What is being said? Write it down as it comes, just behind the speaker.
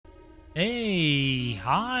Hey,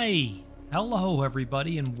 hi, hello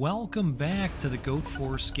everybody, and welcome back to the Goat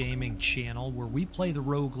Force Gaming channel, where we play the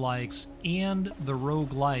roguelikes and the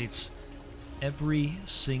roguelites every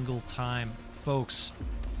single time. Folks,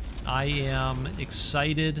 I am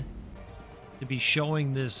excited to be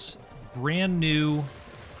showing this brand new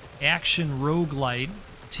action roguelite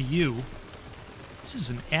to you. This is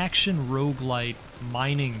an action roguelite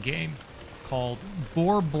mining game called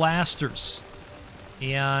Boar Blasters.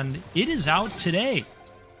 And it is out today.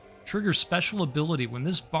 Trigger special ability when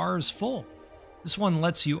this bar is full. This one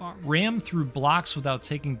lets you ram through blocks without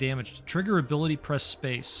taking damage. To trigger ability, press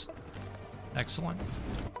space. Excellent.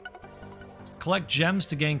 Collect gems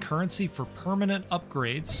to gain currency for permanent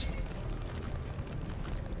upgrades.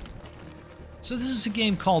 So this is a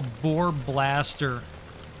game called Boar Blaster,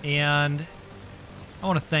 and I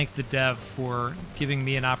want to thank the dev for giving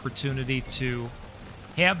me an opportunity to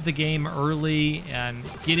have the game early and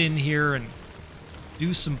get in here and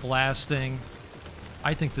do some blasting.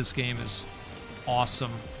 I think this game is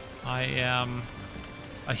awesome. I am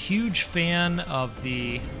a huge fan of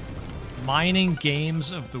the mining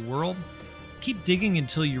games of the world. Keep digging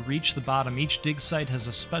until you reach the bottom. Each dig site has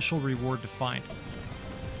a special reward to find.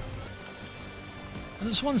 And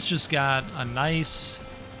this one's just got a nice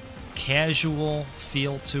casual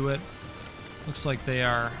feel to it. Looks like they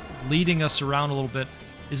are leading us around a little bit.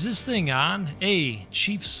 Is this thing on? Hey,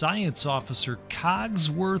 Chief Science Officer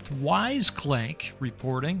Cogsworth Wiseclank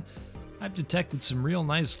reporting. I've detected some real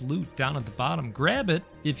nice loot down at the bottom. Grab it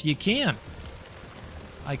if you can.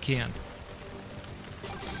 I can.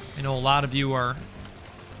 I know a lot of you are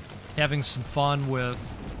having some fun with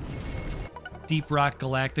Deep Rock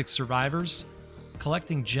Galactic Survivors.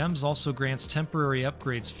 Collecting gems also grants temporary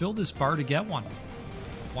upgrades. Fill this bar to get one.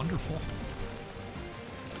 Wonderful.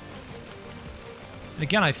 And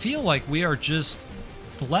again, I feel like we are just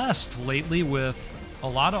blessed lately with a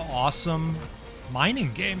lot of awesome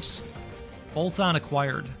mining games. Bolt-on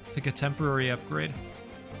acquired. Pick a temporary upgrade.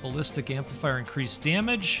 Ballistic amplifier, increase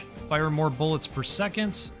damage. Fire more bullets per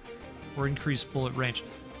second. Or increase bullet range.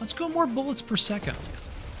 Let's go more bullets per second.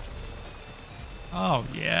 Oh,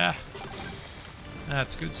 yeah.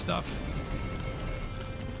 That's good stuff.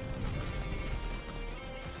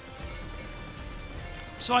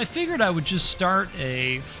 So I figured I would just start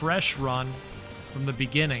a fresh run from the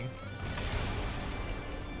beginning.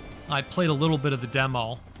 I played a little bit of the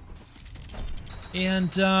demo.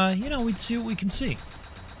 And, you know, we'd see what we can see.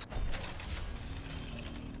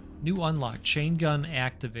 New unlock, chain gun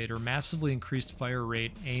activator, massively increased fire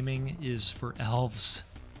rate, aiming is for elves.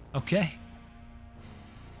 Okay.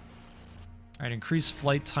 Alright, increased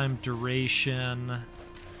flight time duration.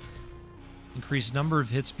 Increased number of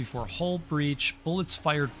hits before hull breach. Bullets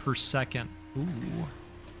fired per second. Ooh.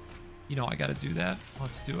 You know I gotta do that.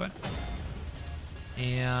 Let's do it.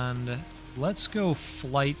 And let's go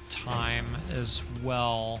flight time as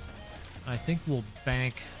well. I think we'll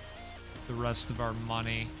bank the rest of our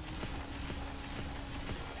money.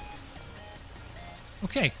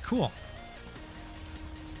 Okay, cool.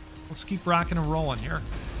 Let's keep rocking and rolling here.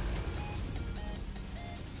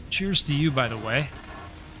 Cheers to you, by the way.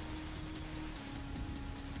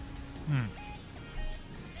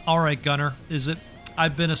 Alright, Gunner, is it?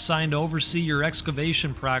 I've been assigned to oversee your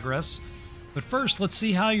excavation progress. But first, let's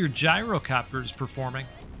see how your gyrocopter is performing.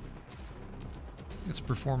 It's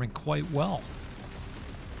performing quite well.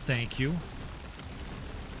 Thank you.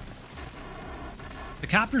 The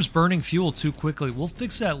copter's burning fuel too quickly. We'll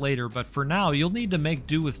fix that later, but for now, you'll need to make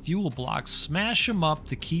do with fuel blocks. Smash them up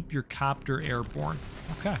to keep your copter airborne.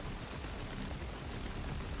 Okay.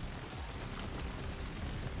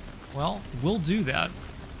 Well, we'll do that.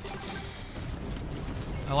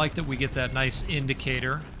 I like that we get that nice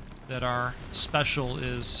indicator that our special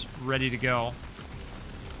is ready to go.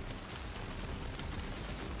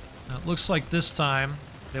 Now, it looks like this time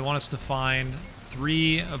they want us to find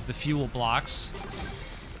 3 of the fuel blocks.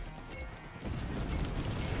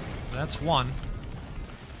 That's one.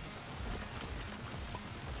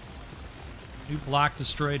 New block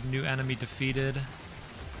destroyed, new enemy defeated.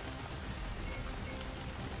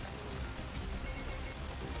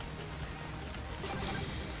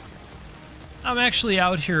 I'm actually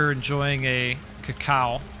out here enjoying a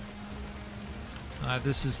cacao.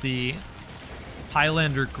 This is the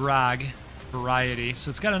Highlander Grog variety,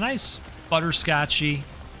 so it's got a nice butterscotchy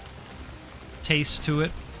taste to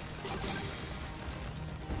it.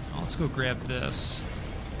 Well, let's go grab this.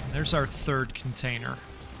 There's our 3rd container.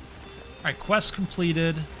 Alright, quest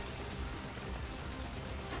completed.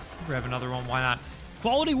 Grab another one, why not?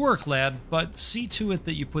 Quality work, lad, but see to it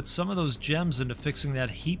that you put some of those gems into fixing that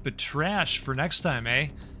heap of trash for next time, eh?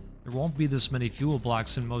 There won't be this many fuel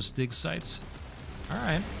blocks in most dig sites.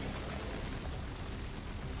 Alright.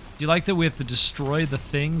 Do you like that we have to destroy the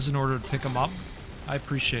things in order to pick them up? I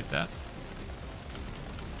appreciate that.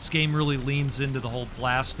 This game really leans into the whole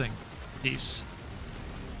blasting piece.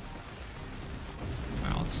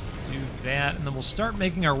 Well, let's do that, and then we'll start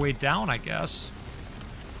making our way down, I guess.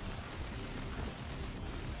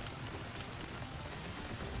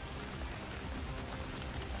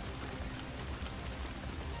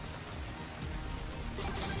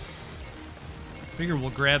 Figure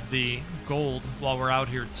we'll grab the gold while we're out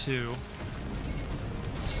here too.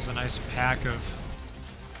 This is a nice pack of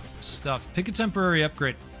stuff. Pick a temporary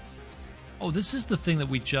upgrade. Oh, this is the thing that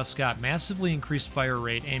we just got. Massively increased fire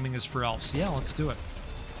rate. Aiming is for elves. Yeah, let's do it.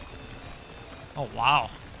 Oh,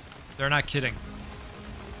 wow. They're not kidding.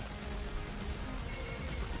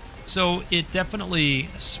 So it definitely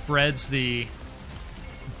spreads the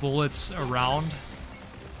bullets around,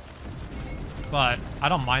 but I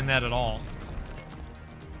don't mind that at all.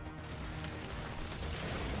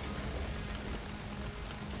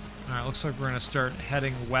 Alright, looks like we're going to start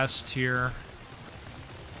heading west here.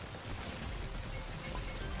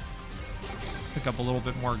 Pick up a little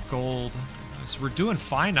bit more gold. So we're doing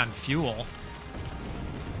fine on fuel.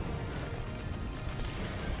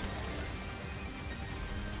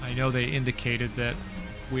 I know they indicated that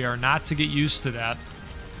we are not to get used to that.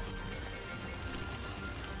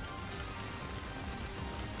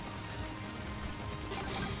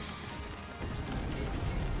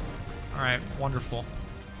 Alright, wonderful.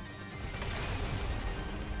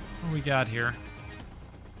 What do we got here?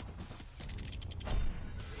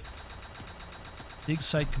 Dig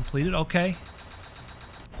site completed. Okay.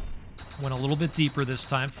 Went a little bit deeper this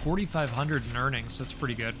time. 4,500 in earnings. That's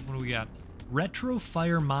pretty good. What do we got? Retro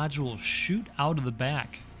fire module. Shoot out of the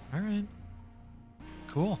back. All right.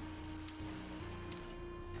 Cool.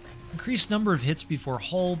 Increased number of hits before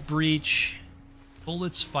hull breach.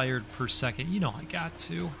 Bullets fired per second. You know I got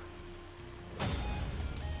to.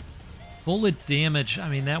 Bullet damage, I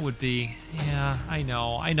mean, that would be... Yeah, I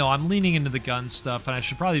know. I'm leaning into the gun stuff, and I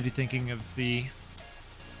should probably be thinking of the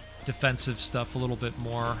defensive stuff a little bit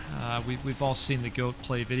more. We've all seen the GOAT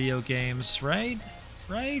play video games, right?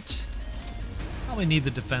 Right? Probably need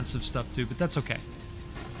the defensive stuff too, but that's okay.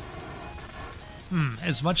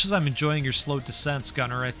 As much as I'm enjoying your slow descents,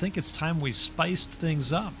 Gunner, I think it's time we spiced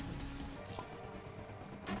things up.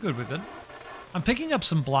 I'm good with it. I'm picking up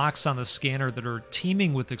some blocks on the scanner that are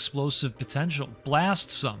teeming with explosive potential. Blast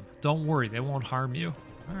some. Don't worry, they won't harm you.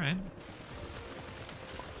 Alright.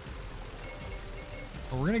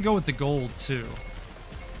 Well, we're going to go with the gold, too.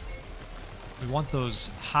 We want those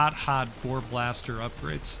hot bore blaster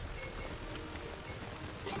upgrades.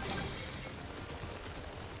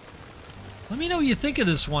 Let me know what you think of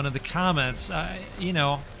this one in the comments. You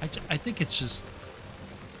know, I think it's just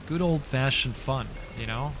good old-fashioned fun, you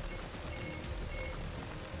know?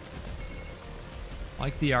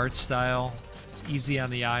 Like the art style. It's easy on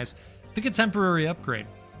the eyes. Pick a temporary upgrade.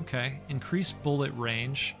 Okay. Increase bullet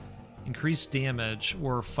range, increase damage,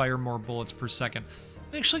 or fire more bullets per second.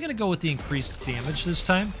 I'm actually going to go with the increased damage this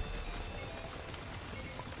time.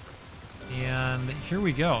 And here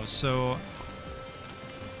we go. So,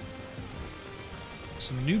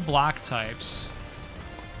 some new block types.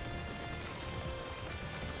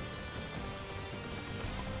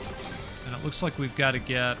 And it looks like we've got to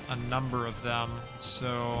get a number of them,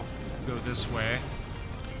 so we'll go this way.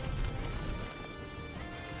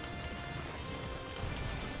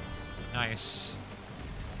 Nice.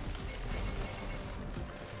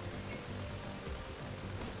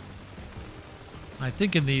 I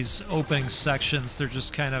think in these opening sections, they're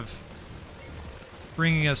just kind of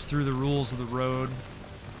bringing us through the rules of the road.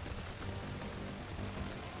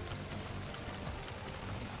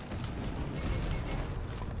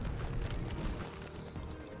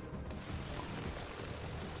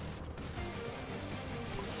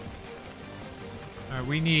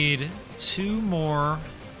 We need 2 more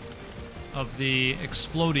of the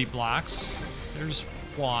explodey blocks. There's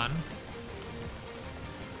 1.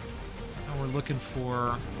 And we're looking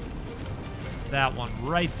for that one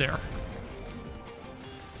right there.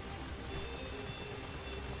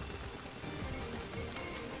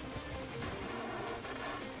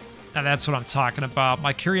 Now that's what I'm talking about.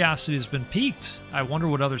 My curiosity has been piqued. I wonder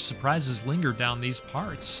what other surprises linger down these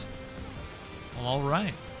parts. Well, all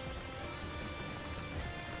right.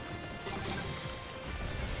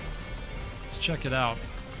 Check it out.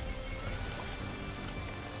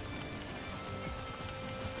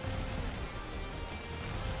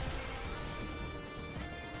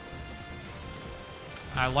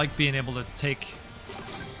 I like being able to take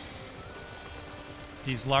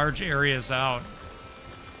these large areas out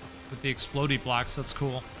with the explodey blocks. That's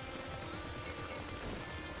cool.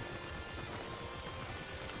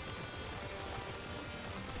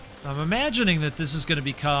 I'm imagining that this is going to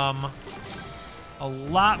become a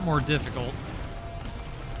lot more difficult.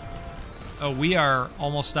 Oh, we are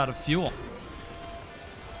almost out of fuel.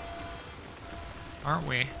 Aren't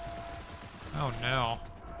we? Oh, no.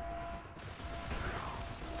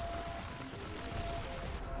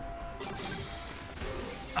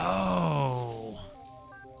 Oh.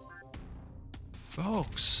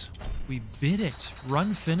 Folks, we bit it.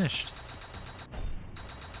 Run finished.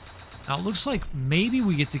 Now, it looks like maybe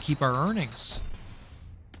we get to keep our earnings.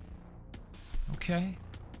 Okay,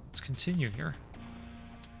 let's continue here.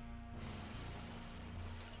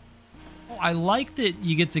 Oh, I like that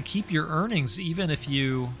you get to keep your earnings even if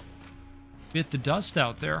you bit the dust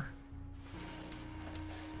out there.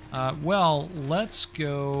 Well, let's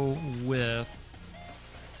go with...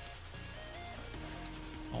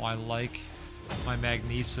 Oh, I like my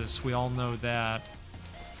magnesis. We all know that.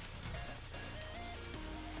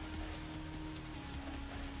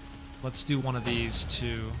 Let's do one of these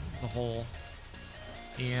to the hole.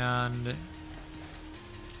 And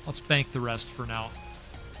let's bank the rest for now.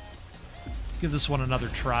 Give this one another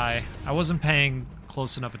try. I wasn't paying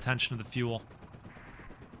close enough attention to the fuel.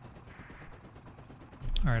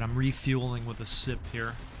 Alright, I'm refueling with a sip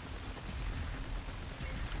here.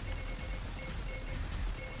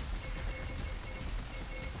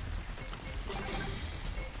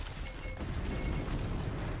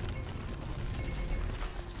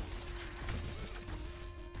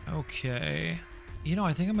 Okay. You know,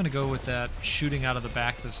 I think I'm going to go with that shooting out of the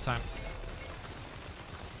back this time.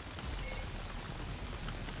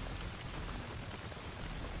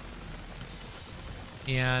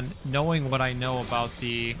 And knowing what I know about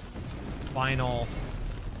the final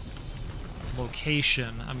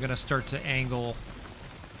location, I'm going to start to angle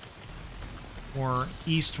more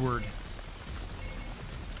eastward.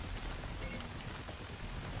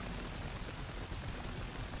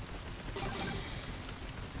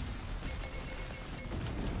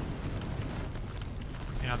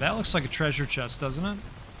 Yeah, that looks like a treasure chest, doesn't it?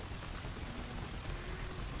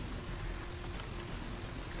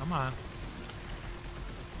 Come on.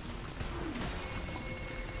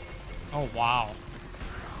 Oh, wow.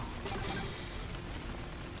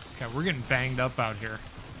 Okay, we're getting banged up out here.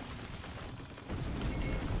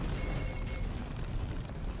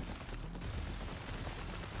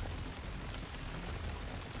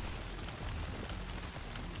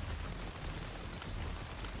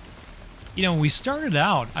 You know, when we started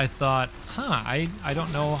out, I thought, I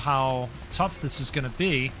don't know how tough this is going to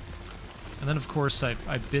be. And then, of course, I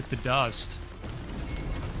bit the dust.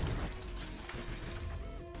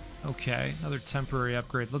 Okay, another temporary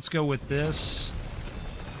upgrade. Let's go with this.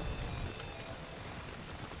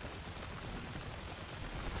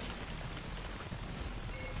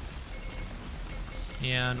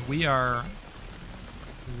 And we are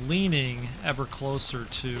leaning ever closer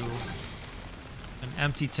to an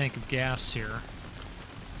empty tank of gas here.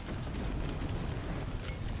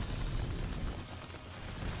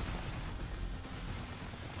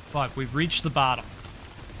 But we've reached the bottom.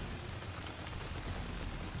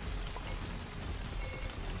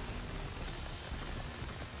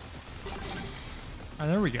 Oh,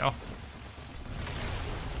 there we go.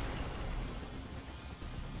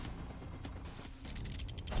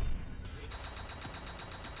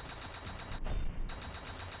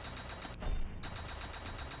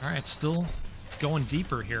 Alright, still going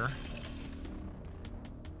deeper here.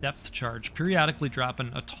 Depth charge. Periodically drop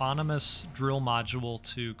an autonomous drill module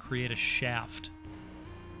to create a shaft.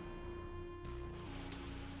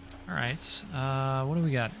 Alright, what do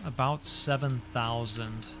we got? About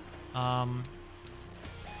 7,000.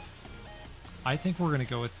 I think we're going to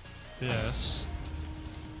go with this.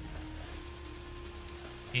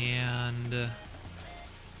 And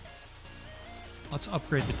let's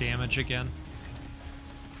upgrade the damage again.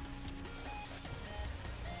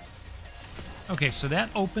 Okay, so that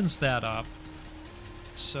opens that up.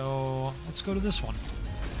 So let's go to this one.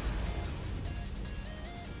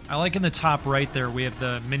 I like in the top right there, we have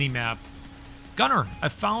the mini-map. Gunner, I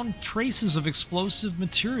found traces of explosive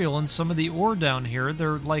material in some of the ore down here.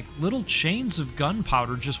 They're like little chains of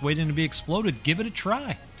gunpowder just waiting to be exploded. Give it a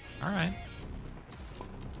try. All right.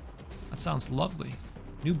 That sounds lovely.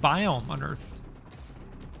 New biome unearthed.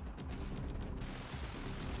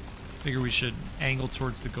 Figure we should angle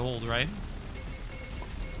towards the gold, right?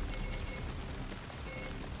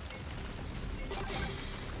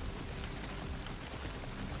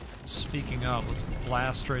 Speaking of, let's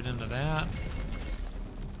blast right into that.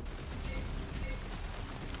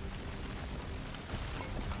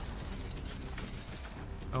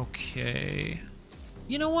 Okay.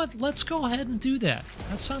 You know what? Let's go ahead and do that.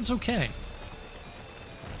 That sounds okay.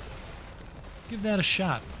 Give that a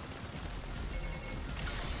shot.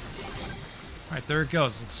 Alright, there it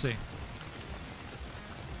goes. Let's see.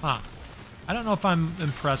 Huh. I don't know if I'm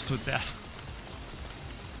impressed with that.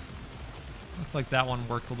 Looked like that one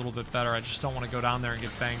worked a little bit better. I just don't want to go down there and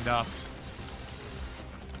get banged up.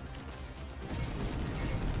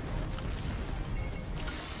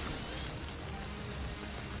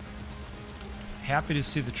 Happy to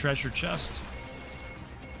see the treasure chest.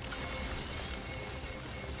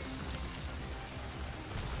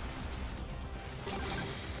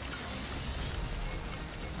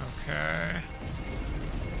 Okay.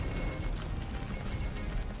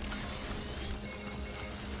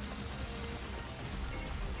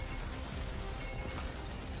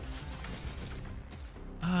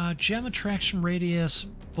 Gem attraction radius,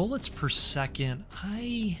 bullets per second.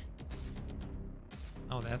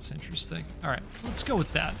 Oh, that's interesting. All right, let's go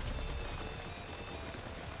with that.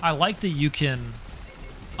 I like that you can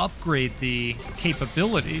upgrade the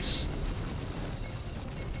capabilities.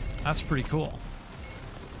 That's pretty cool.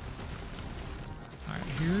 All right,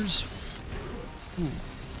 here's... Ooh.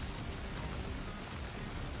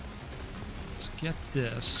 Let's get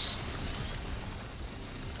this.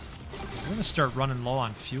 We're going to start running low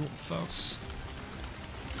on fuel, folks.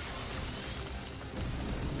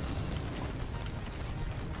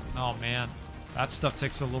 Oh, man. That stuff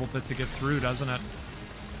takes a little bit to get through, doesn't it?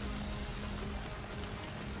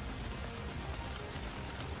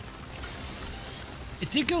 It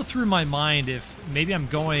did go through my mind if maybe I'm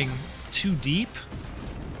going too deep,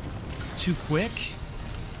 too quick,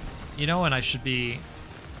 you know, and I should be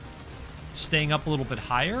staying up a little bit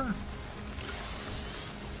higher.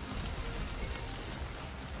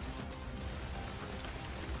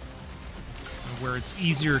 Where it's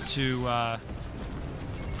easier to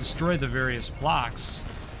destroy the various blocks.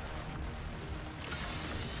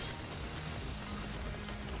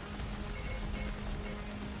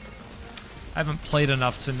 I haven't played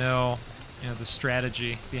enough to know, you know, the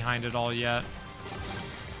strategy behind it all yet.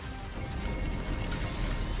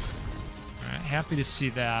 Alright, happy to see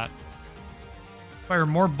that. Fire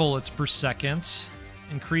more bullets per second.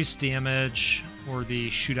 Increase damage, or the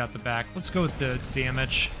shoot out the back. Let's go with the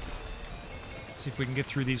damage. See if we can get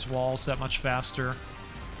through these walls that much faster.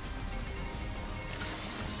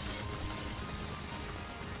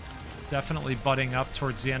 Definitely butting up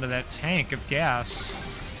towards the end of that tank of gas.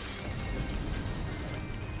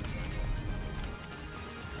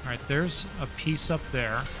 Alright, there's a piece up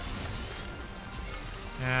there.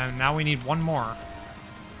 And now we need one more.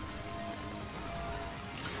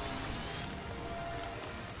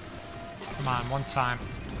 Come on, one time.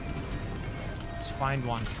 Let's find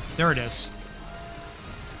one. There it is.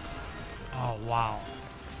 Oh, wow.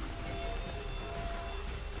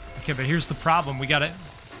 Okay, but here's the problem. We gotta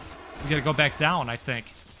go back down, I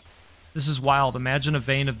think. This is wild. Imagine a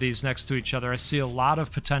vein of these next to each other. I see a lot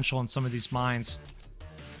of potential in some of these mines.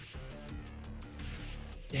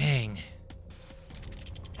 Dang.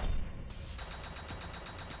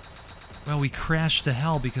 Well, we crashed to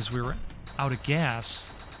hell because we were out of gas.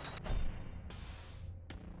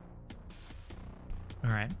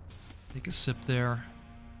 Alright. Take a sip there.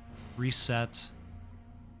 Reset.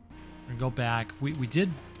 And go back. We did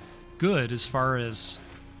good as far as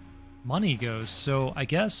money goes, so I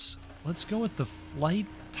guess let's go with the flight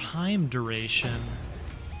time duration.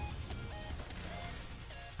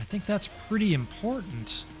 I think that's pretty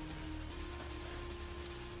important.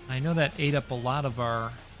 I know that ate up a lot of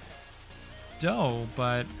our dough,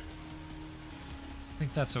 but I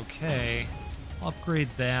think that's okay. I'll upgrade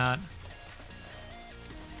that.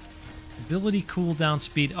 Ability cooldown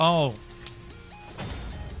speed. Oh,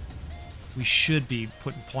 we should be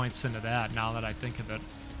putting points into that now that I think of it.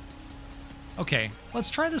 Okay, let's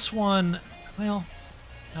try this one. Well,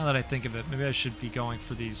 now that I think of it, maybe I should be going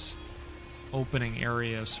for these opening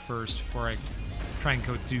areas first before I try and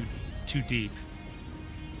go too deep.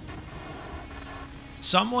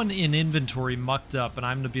 Someone in inventory mucked up, and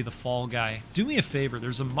I'm going to be the fall guy. Do me a favor.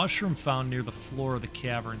 There's a mushroom found near the floor of the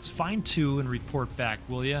caverns. Find two and report back,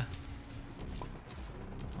 will ya?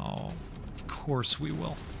 Oh, of course we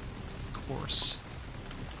will. Of course.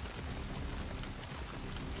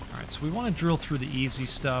 Alright, so we want to drill through the easy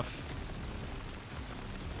stuff.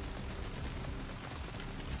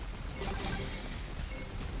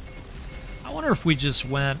 I wonder if we just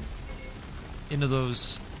went into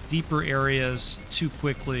those deeper areas too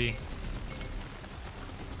quickly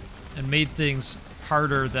and made things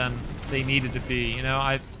harder than they needed to be. You know,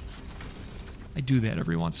 I do that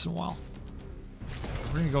every once in a while.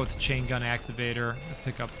 We're gonna go with the chain gun activator and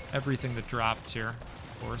pick up everything that dropped here,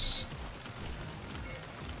 of course.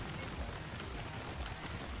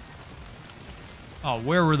 Oh,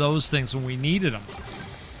 where were those things when we needed them?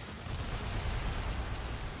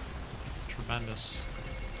 Tremendous.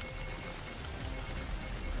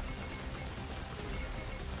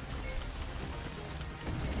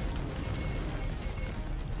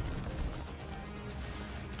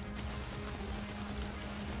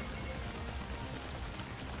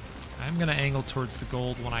 I'm going to angle towards the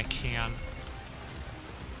gold when I can.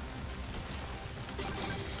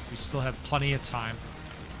 We still have plenty of time.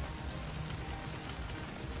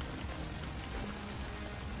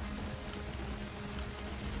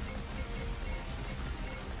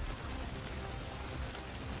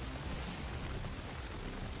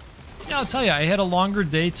 Yeah, I'll tell you, I had a longer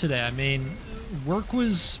day today. I mean, work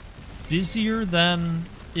was busier than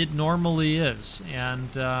it normally is. And,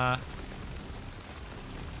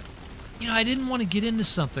 you know, I didn't want to get into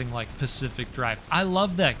something like Pacific Drive. I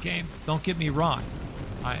love that game. Don't get me wrong.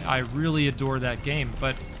 I really adore that game.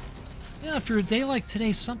 But, you know, after a day like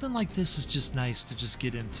today, something like this is just nice to just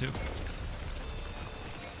get into.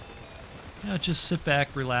 You know, just sit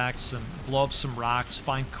back, relax, and blow up some rocks,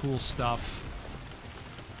 find cool stuff.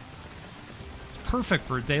 Perfect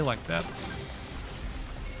for a day like that.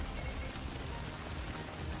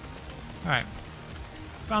 Alright.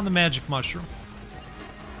 Found the magic mushroom.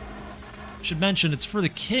 Should mention it's for the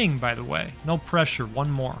king, by the way. No pressure,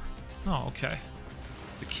 one more. Oh, okay.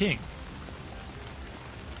 The king.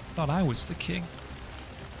 Thought I was the king.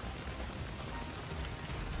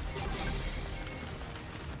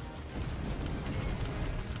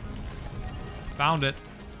 Found it.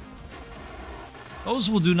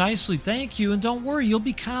 Those will do nicely, thank you, and don't worry, you'll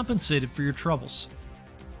be compensated for your troubles.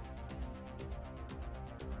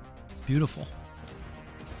 Beautiful.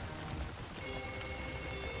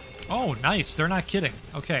 Oh, nice, they're not kidding.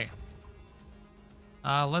 Okay.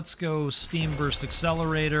 Let's go Steam Burst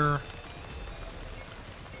Accelerator.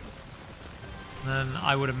 Then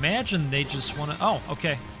I would imagine they just want to... Oh,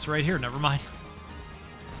 okay, it's right here, never mind.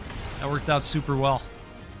 That worked out super well.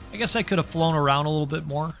 I guess I could have flown around a little bit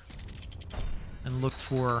more and looked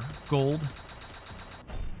for gold,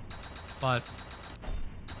 but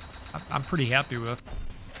I'm pretty happy with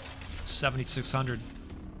 7,600.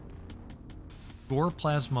 Gore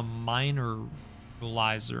Plasma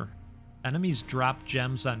Mineralizer. Enemies drop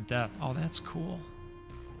gems on death. Oh, that's cool.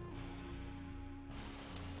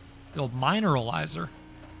 The old Mineralizer.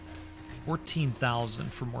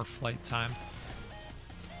 14,000 for more flight time.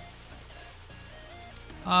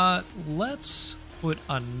 Let's put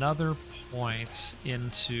another point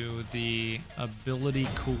into the ability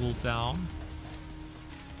cooldown.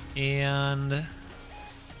 And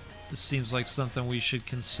this seems like something we should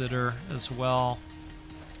consider as well.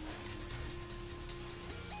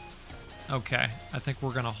 Okay, I think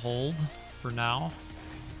we're gonna hold for now.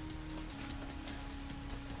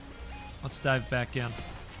 Let's dive back in.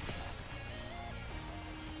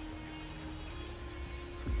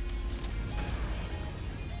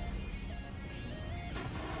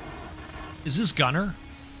 Is this Gunner?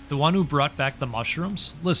 The one who brought back the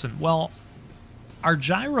mushrooms? Listen, well, our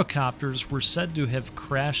gyrocopters were said to have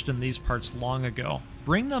crashed in these parts long ago.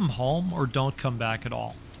 Bring them home or don't come back at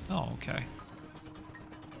all. Oh, okay.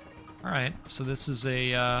 Alright, so this is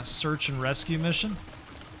a search and rescue mission.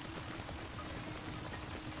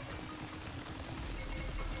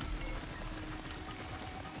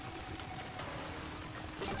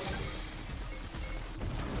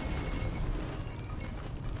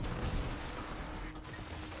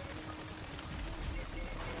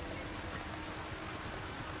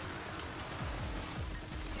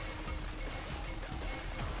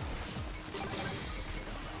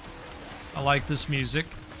 I like this music.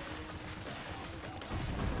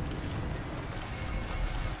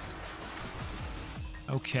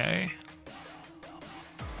 Okay.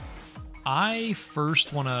 I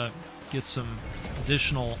first want to get some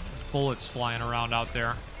additional bullets flying around out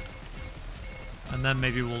there. And then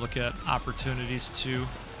maybe we'll look at opportunities to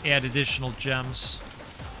add additional gems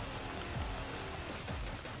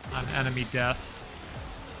on enemy death.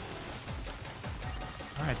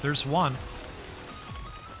 Alright, there's one.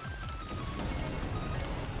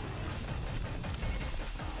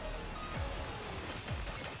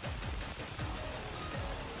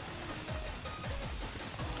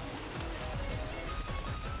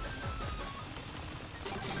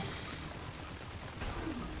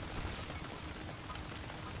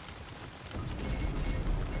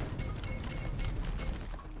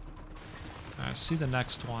 I see the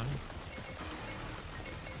next one.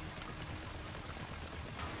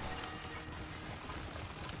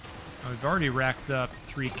 We've already racked up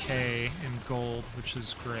 3K in gold, which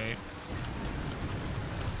is great.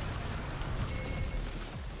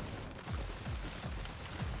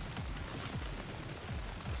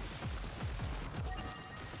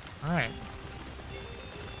 All right.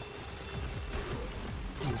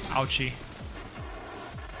 Ooh, ouchie.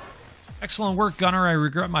 Excellent work, Gunner. I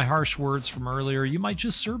regret my harsh words from earlier. You might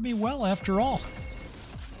just serve me well after all.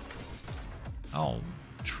 Oh,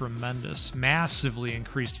 tremendous. Massively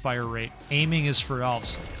increased fire rate. Aiming is for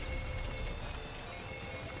elves.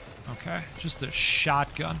 Okay, just a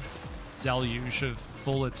shotgun deluge of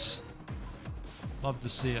bullets. Love to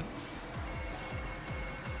see it.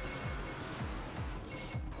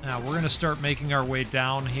 Now, we're going to start making our way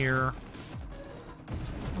down here.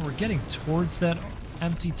 We're getting towards that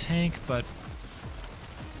empty tank, but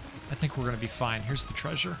I think we're going to be fine. Here's the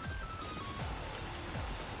treasure.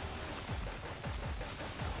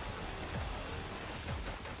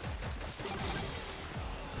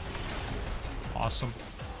 Awesome.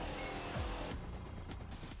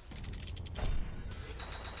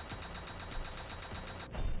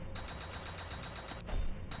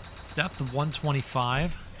 Depth of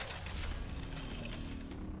 125.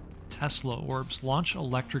 Tesla orbs. Launch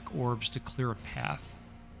electric orbs to clear a path.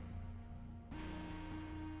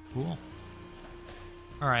 Cool.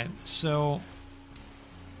 Alright, so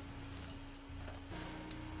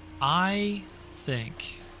I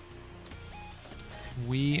think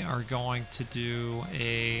we are going to do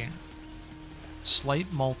a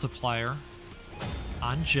slight multiplier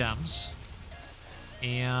on gems,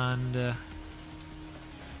 and I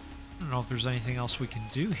don't know if there's anything else we can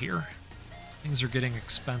do here. Things are getting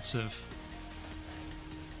expensive.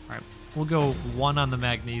 Alright, we'll go 1 on the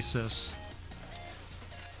magnesis.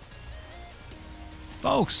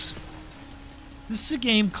 Folks, this is a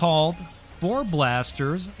game called Boar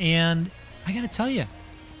Blasters, and I gotta tell you,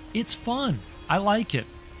 it's fun. I like it.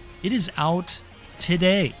 It is out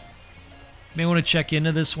today. You may want to check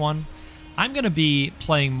into this one. I'm going to be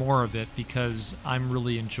playing more of it because I'm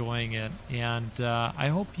really enjoying it, and I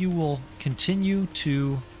hope you will continue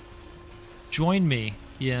to join me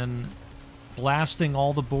in blasting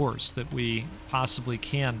all the boars that we possibly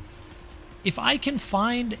can. If I can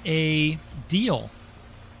find a deal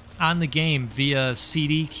on the game via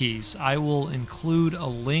CD keys, I will include a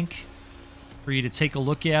link for you to take a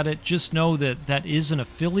look at it. Just know that that is an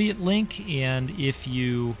affiliate link, and if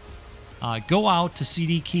you go out to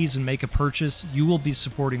CD keys and make a purchase, you will be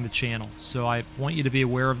supporting the channel. So I want you to be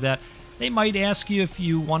aware of that. They might ask you if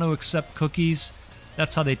you want to accept cookies.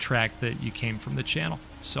 That's how they track that you came from the channel.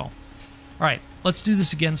 So, all right, let's do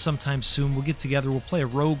this again sometime soon. We'll get together. We'll play a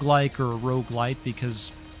roguelike or a roguelite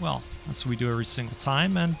because, well, that's what we do every single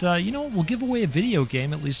time. And, you know, we'll give away a video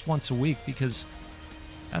game at least once a week because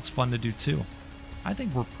that's fun to do too. I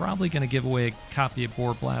think we're probably going to give away a copy of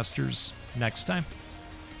Boar Blasters next time.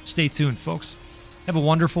 Stay tuned, folks. Have a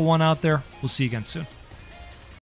wonderful one out there. We'll see you again soon.